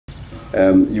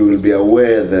You will be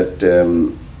aware that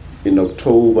in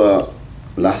October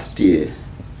last year,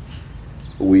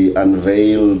 we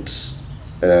unveiled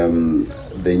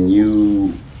the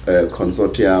new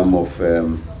consortium of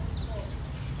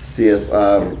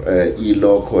CSR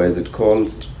ELOCO, as it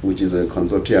calls, which is a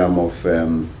consortium of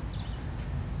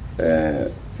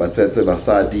Batsetse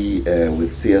Basadi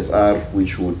with CSR,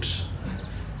 which would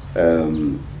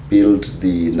build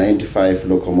the 95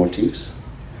 locomotives.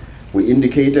 We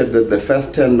indicated that the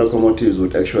first 10 locomotives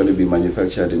would actually be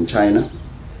manufactured in China,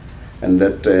 and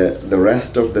that the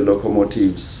rest of the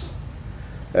locomotives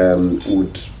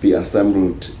would be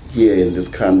assembled here in this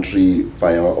country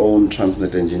by our own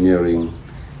Transnet Engineering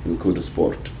in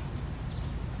Koedoespoort.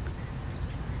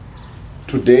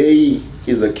 Today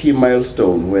is a key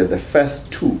milestone where the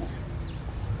first 2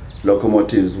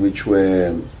 locomotives which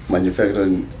were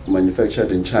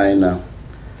manufactured in China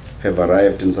have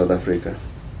arrived in South Africa.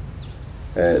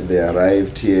 They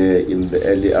arrived here in the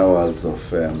early hours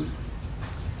of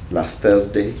last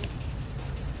Thursday.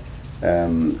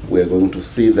 We're going to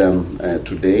see them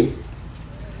today.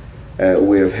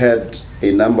 We have had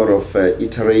a number of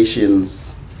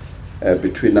iterations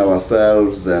between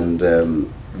ourselves and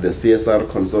the CSR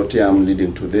consortium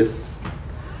leading to this.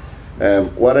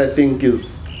 What I think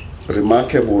is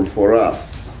remarkable for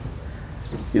us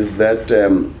is that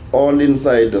all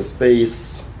inside the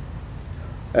space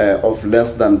of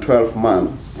less than 12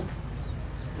 months,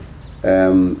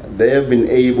 they have been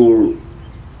able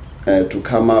to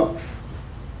come up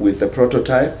with a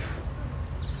prototype.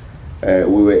 We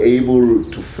were able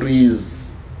to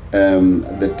freeze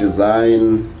the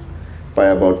design by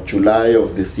about July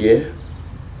of this year,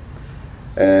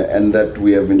 and that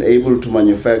we have been able to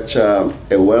manufacture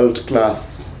a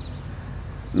world-class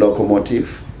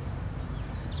locomotive.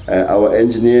 Our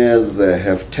engineers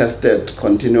have tested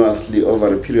continuously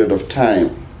over a period of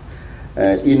time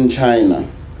in China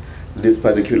this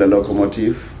particular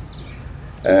locomotive.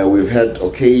 We've had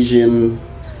occasion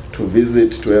to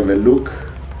visit, to have a look,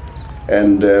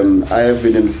 and I have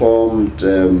been informed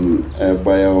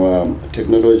by our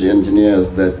technology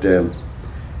engineers that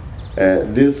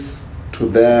this to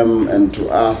them and to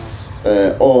us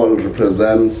all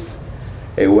represents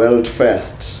a world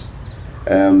first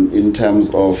in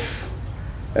terms of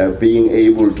being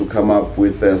able to come up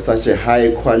with such a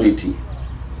high quality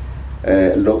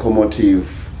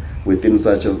locomotive within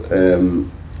such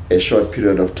a short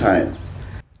period of time.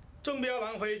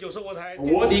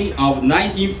 Awarding of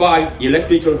 95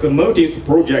 electric locomotives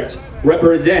project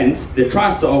represents the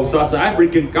trust of South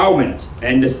African government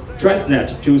and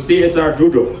Transnet to CSR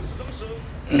Zhuzhou.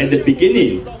 At the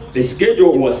beginning, the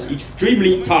schedule was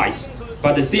extremely tight,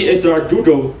 but the CSR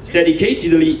Zhuzhou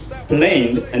dedicatedly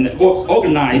planned and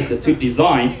organized to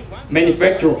design,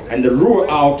 manufacture, and roll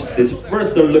out this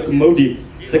first locomotive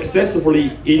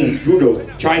successfully in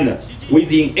Zhuzhou, China,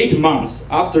 within 8 months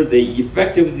after the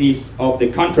effectiveness of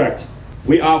the contract.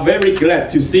 We are very glad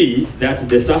to see that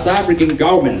the South African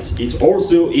government is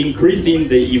also increasing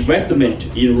the investment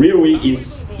in railway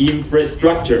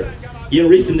infrastructure in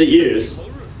recent years.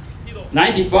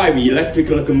 95 electric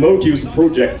locomotives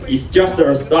project is just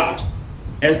a start.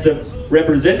 As the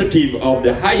representative of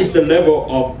the highest level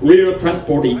of rail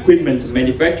transport equipment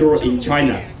manufacturer in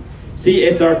China,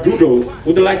 CSR Zhuzhou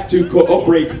would like to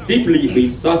cooperate deeply with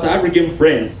South African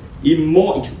friends in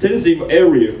more extensive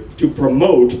area to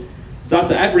promote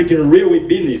South African railway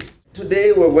business.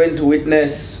 Today we're going to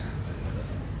witness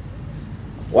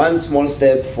one small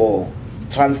step for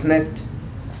Transnet,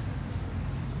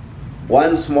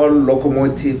 one small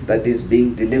locomotive that is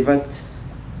being delivered,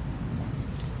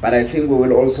 but I think we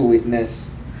will also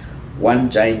witness one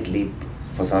giant leap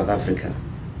for South Africa,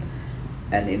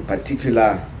 and in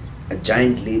particular a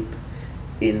giant leap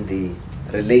in the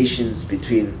relations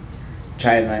between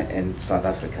China and South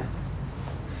Africa.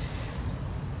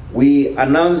 We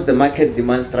announced the market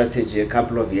demand strategy a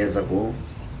couple of years ago,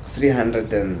 300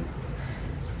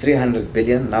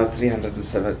 billion, now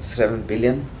 307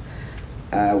 billion,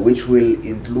 which will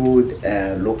include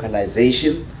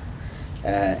localization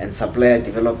and supplier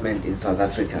development in South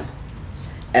Africa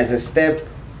as a step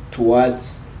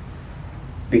towards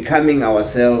becoming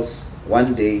ourselves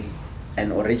one day an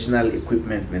original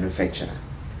equipment manufacturer.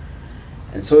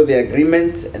 And so the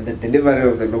agreement and the delivery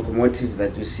of the locomotives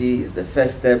that you see is the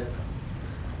first step,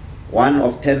 one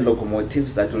of 10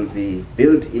 locomotives that will be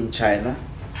built in China,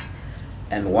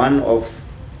 and one of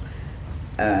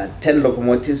 10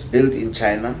 locomotives built in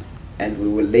China, and we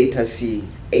will later see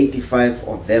 85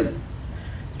 of them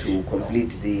to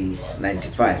complete the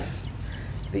 95.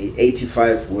 The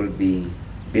 85 will be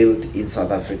built in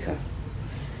South Africa.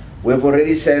 We've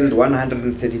already sent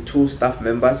 132 staff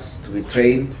members to be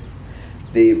trained.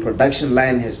 The production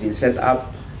line has been set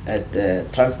up at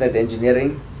Transnet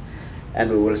Engineering,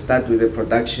 and we will start with the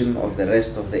production of the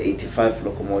rest of the 85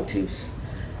 locomotives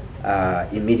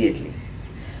immediately.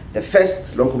 The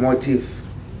first locomotive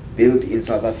built in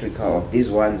South Africa of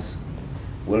these ones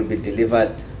will be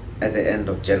delivered at the end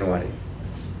of January.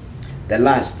 The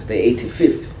last, the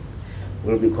 85th,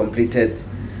 will be completed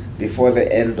before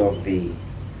the end of the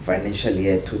financial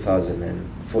year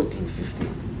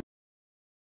 2014-15.